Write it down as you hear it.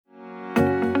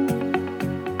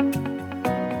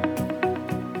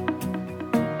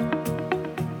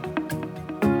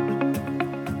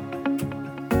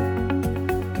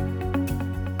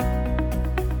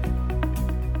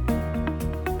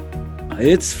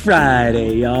It's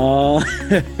Friday, y'all.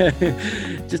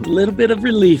 Just a little bit of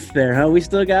relief there, huh? We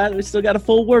still got a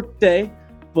full work day,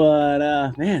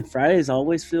 but man, Fridays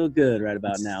always feel good right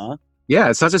about now, huh?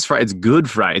 Yeah, it's not just Friday. It's Good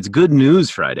Friday. It's Good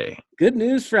News Friday. Good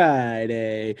News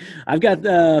Friday. I've got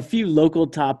a few local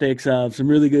topics of some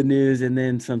really good news and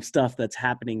then some stuff that's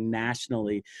happening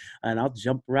nationally. And I'll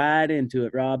jump right into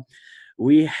it, Rob.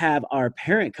 We have our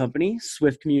parent company,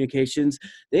 Swift Communications.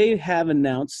 They have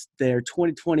announced their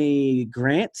 2020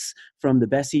 grants from the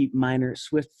Bessie Minor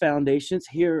Swift Foundations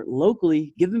here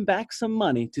locally, giving back some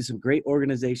money to some great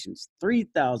organizations.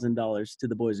 $3,000 to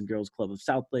the Boys and Girls Club of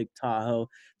South Lake Tahoe,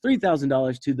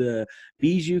 $3,000 to the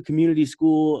Bijou Community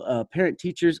School Parent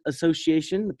Teachers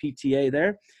Association, the PTA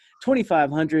there.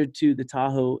 2,500 to the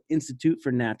Tahoe Institute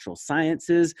for Natural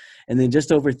Sciences, and then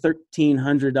just over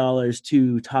 $1,300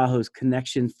 to Tahoe's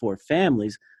Connection for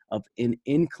Families of an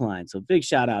Incline. So big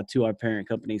shout out to our parent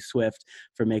company, Swift,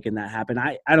 for making that happen.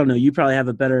 I don't know, you probably have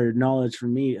a better knowledge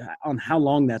from me on how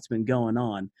long that's been going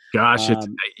on. Gosh, my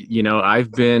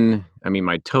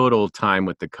total time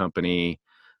with the company,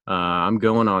 I'm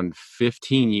going on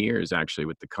 15 years actually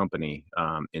with the company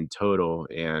in total.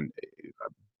 And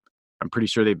I'm pretty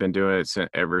sure they've been doing it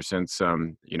ever since,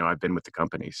 I've been with the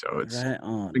company. So it's Right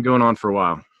on. been going on for a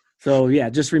while. So yeah,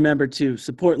 just remember to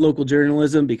support local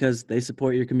journalism because they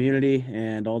support your community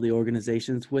and all the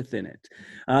organizations within it.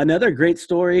 Another great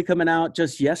story coming out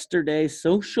just yesterday,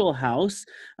 Social House.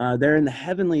 They're in the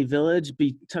Heavenly Village,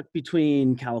 tucked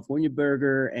between California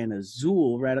Burger and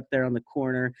Azul, right up there on the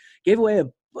corner. Gave away a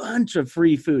bunch of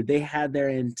free food. They had their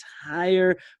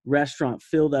entire restaurant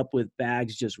filled up with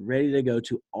bags just ready to go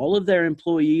to all of their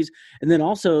employees. And then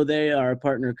also they are a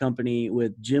partner company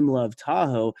with Gym Love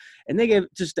Tahoe, and they gave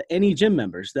just to any gym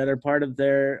members that are part of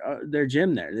their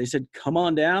gym there. They said, come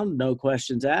on down, no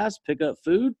questions asked, pick up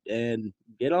food and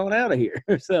get on out of here.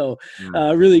 So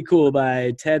really cool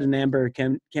by Ted and Amber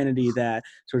Kennedy that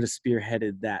sort of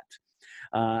spearheaded that.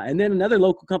 And then another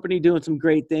local company doing some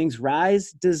great things,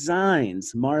 Rise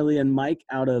Designs, Marley and Mike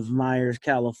out of Myers,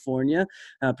 California,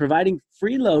 providing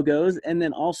free logos and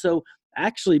then also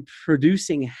actually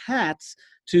producing hats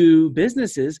to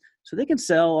businesses so they can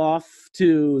sell off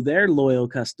to their loyal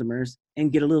customers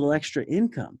and get a little extra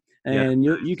income. Yeah. And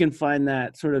you can find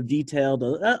that sort of detailed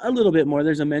a little bit more.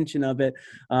 There's a mention of it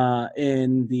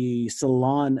in the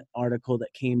Salon article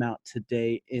that came out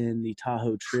today in the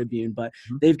Tahoe Tribune. But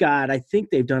I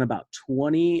think they've done about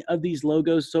 20 of these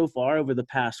logos so far over the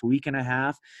past week and a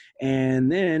half.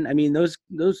 And then, I mean, those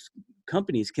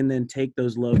companies can then take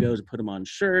those logos and put them on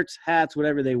shirts, hats,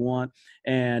 whatever they want.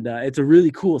 And it's a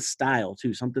really cool style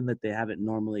too, something that they haven't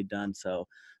normally done. So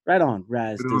right on,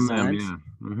 Rise Good on them, Designs. yeah.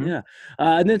 Mm-hmm. Yeah.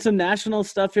 And then some national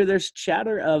stuff here. There's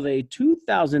chatter of a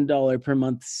 $2,000 per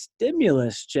month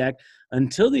stimulus check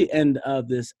until the end of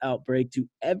this outbreak to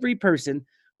every person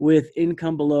with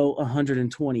income below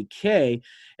 120K.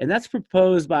 And that's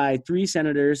proposed by three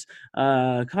senators.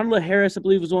 Kamala Harris, I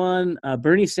believe, was one,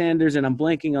 Bernie Sanders, and I'm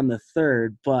blanking on the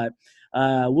third, but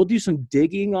we'll do some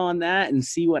digging on that and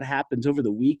see what happens over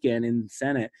the weekend in the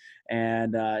Senate.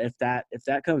 And if that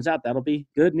comes out, that'll be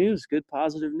good news, good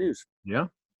positive news. Yeah,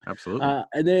 absolutely.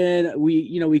 And then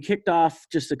we kicked off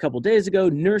just a couple days ago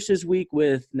Nurses Week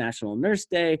with National Nurse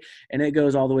Day, and it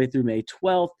goes all the way through May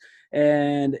 12th.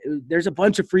 And there's a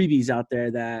bunch of freebies out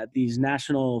there that these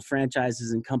national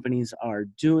franchises and companies are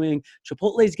doing.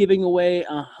 Chipotle is giving away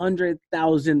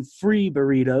 100,000 free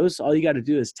burritos. All you got to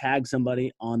do is tag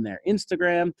somebody on their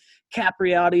Instagram.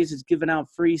 Capriotti's is giving out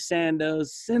free Sandos.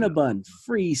 Cinnabon,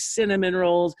 free cinnamon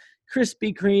rolls.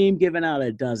 Krispy Kreme giving out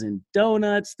a dozen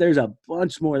donuts. There's a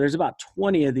bunch more. There's about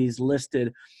 20 of these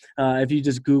listed. If you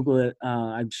just Google it,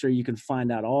 I'm sure you can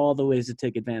find out all the ways to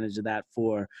take advantage of that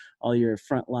for all your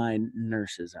frontline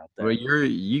nurses out there. Well,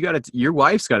 your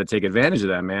wife's got to take advantage of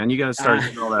that, man. You got to start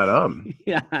getting all that up.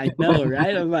 Yeah, I know,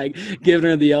 right? I'm like giving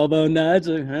her the elbow nudge.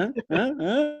 Like,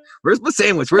 huh? Where's my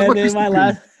sandwich? Where's my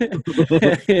last,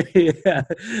 yeah,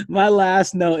 my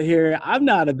last note here. I'm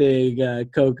not a big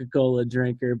Coca-Cola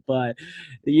drinker, but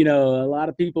a lot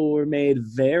of people were made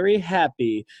very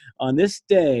happy on this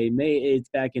day, May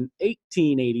 8th, back in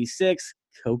 1886.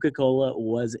 Coca-Cola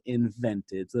was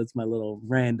invented. So that's my little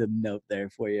random note there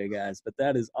for you guys. But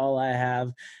that is all I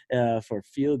have for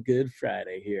Feel Good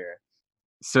Friday here.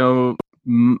 So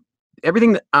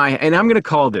everything and I'm going to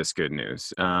call this good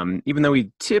news, even though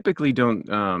we typically don't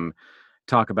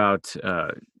talk about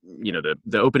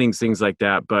the openings, things like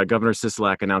that. But Governor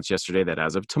Sisolak announced yesterday that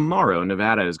as of tomorrow,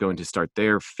 Nevada is going to start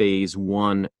their phase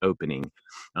 1 opening.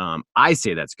 I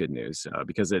say that's good news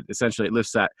because it essentially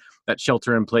lifts that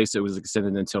shelter in place that was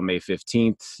extended until May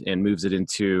 15th and moves it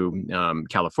into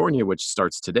California, which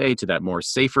starts today, to that more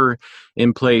safer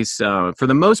in place. For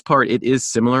the most part, it is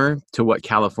similar to what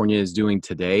California is doing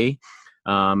today.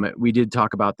 We did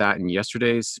talk about that in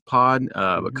yesterday's pod.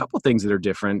 A couple things that are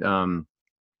different.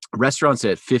 Restaurants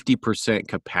at 50%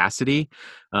 capacity.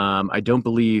 I don't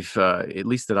believe, at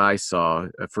least that I saw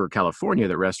for California,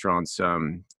 that restaurants,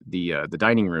 the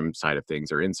dining room side of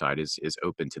things or inside is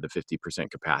open to the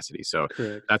 50% capacity. So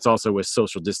Correct. that's also with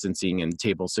social distancing and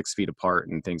tables 6 feet apart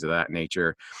and things of that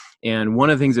nature. And one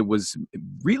of the things that was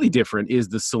really different is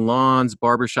the salons,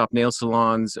 barbershop, nail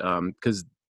salons, because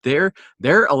they're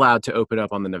allowed to open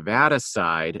up on the Nevada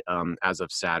side as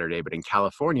of Saturday, but in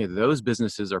California, those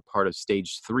businesses are part of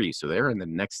stage 3, so they're in the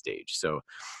next stage. So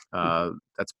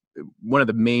that's one of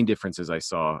the main differences I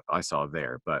saw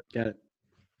there. But Got it.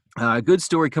 a good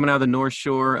story coming out of the North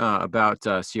Shore about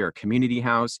Sierra Community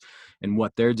House and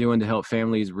what they're doing to help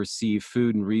families receive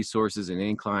food and resources in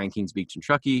Incline, Kings Beach, and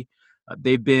Truckee.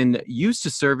 They've been used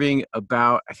to serving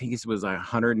about, I think it was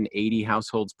 180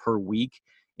 households per week.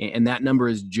 And that number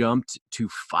has jumped to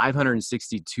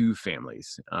 562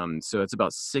 families. So it's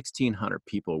about 1,600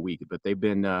 people a week. But they've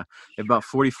been about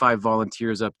 45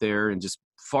 volunteers up there and just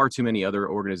far too many other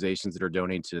organizations that are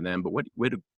donating to them. But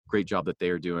what a great job that they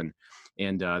are doing.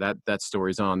 And that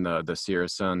story's on the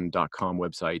sierrasun.com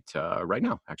website right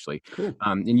now, actually. Cool.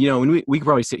 And, when we could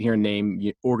probably sit here and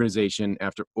name organization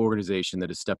after organization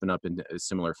that is stepping up in a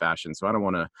similar fashion. So I don't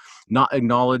want to not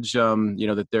acknowledge,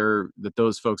 that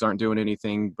those folks aren't doing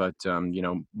anything, but,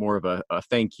 more of a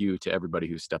thank you to everybody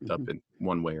who stepped up in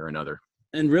one way or another.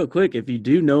 And real quick, if you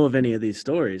do know of any of these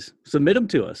stories, submit them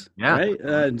to us. Yeah.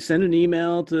 Right? Send an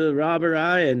email to Rob or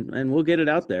I, and we'll get it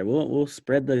out there. We'll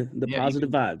spread the positive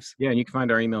vibes. Yeah, and you can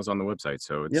find our emails on the website.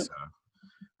 So it's,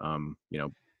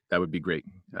 that would be great.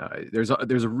 There's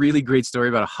a really great story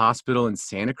about a hospital in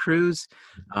Santa Cruz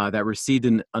that received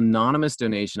an anonymous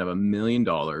donation of $1 million,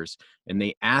 and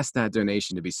they asked that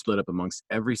donation to be split up amongst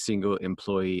every single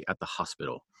employee at the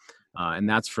hospital. And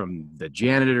that's from the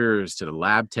janitors to the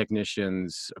lab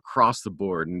technicians across the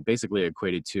board, and basically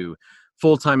equated to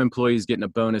full-time employees getting a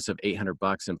bonus of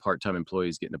 $800 and part-time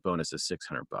employees getting a bonus of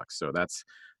 $600. So that's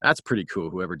pretty cool.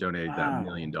 Whoever donated that $1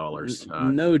 million.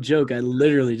 No joke. I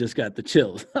literally just got the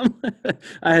chills.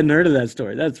 I hadn't heard of that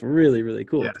story. That's really, really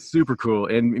cool. Yeah, super cool.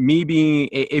 And me being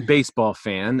a baseball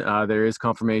fan, there is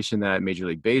confirmation that Major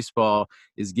League Baseball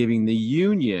is giving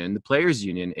the players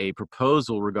union, a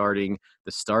proposal regarding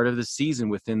the start of the season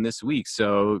within this week.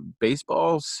 So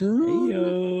baseball soon.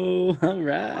 Hey-yo. All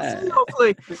right.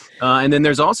 Hopefully. And then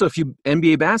there's also a few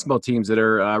NBA basketball teams that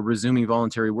are resuming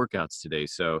voluntary workouts today.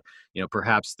 So,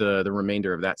 perhaps the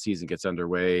remainder of that season gets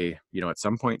underway, at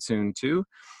some point soon too.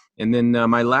 And then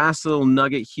my last little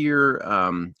nugget here,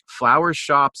 flower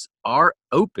shops are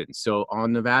open. So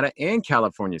on Nevada and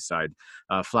California side,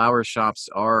 flower shops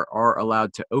are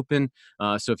allowed to open.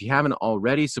 So if you haven't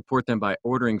already, support them by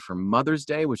ordering for Mother's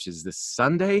Day, which is this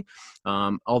Sunday.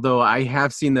 Although I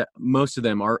have seen that most of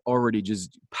them are already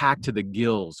just packed to the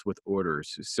gills with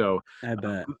orders. So I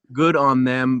bet. Good on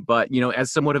them. But,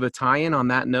 as somewhat of a tie-in on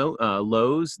that note,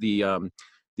 Lowe's, the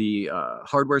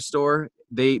hardware store,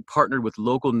 they partnered with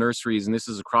local nurseries, and this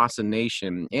is across the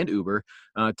nation, and Uber,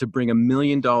 to bring $1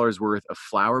 million worth of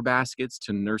flower baskets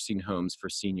to nursing homes for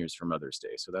seniors for Mother's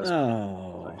Day. So that's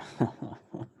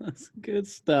that's good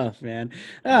stuff, man.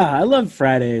 I love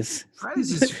Fridays.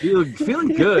 Fridays just feeling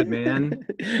good, man.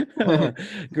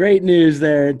 Great news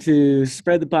there to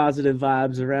spread the positive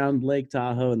vibes around Lake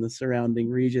Tahoe and the surrounding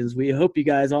regions. We hope you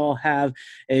guys all have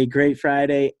a great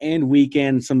Friday and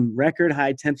weekend. Some record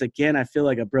high temps again. I feel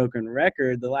like a broken record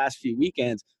the last few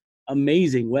weekends.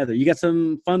 Amazing weather. You got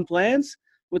some fun plans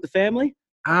with the family?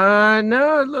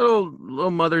 No, a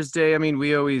little Mother's Day. I mean,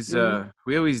 we always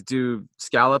do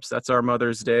scallops. That's our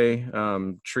Mother's Day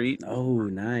treat. Oh,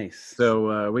 nice.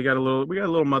 So we got a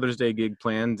little Mother's Day gig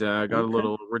planned. We're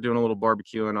doing a little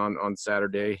barbecuing on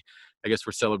Saturday. I guess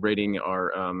we're celebrating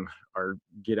our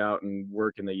get out and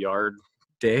work in the yard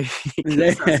day.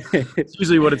 It's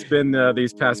usually what it's been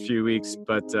these past few weeks,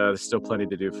 but there's still plenty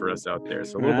to do for us out there.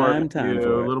 So a little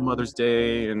barbecue, a little Mother's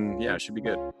Day, and yeah, it should be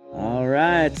good. All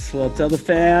right. Well, tell the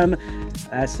fam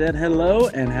I said hello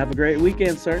and have a great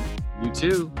weekend, sir. You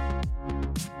too.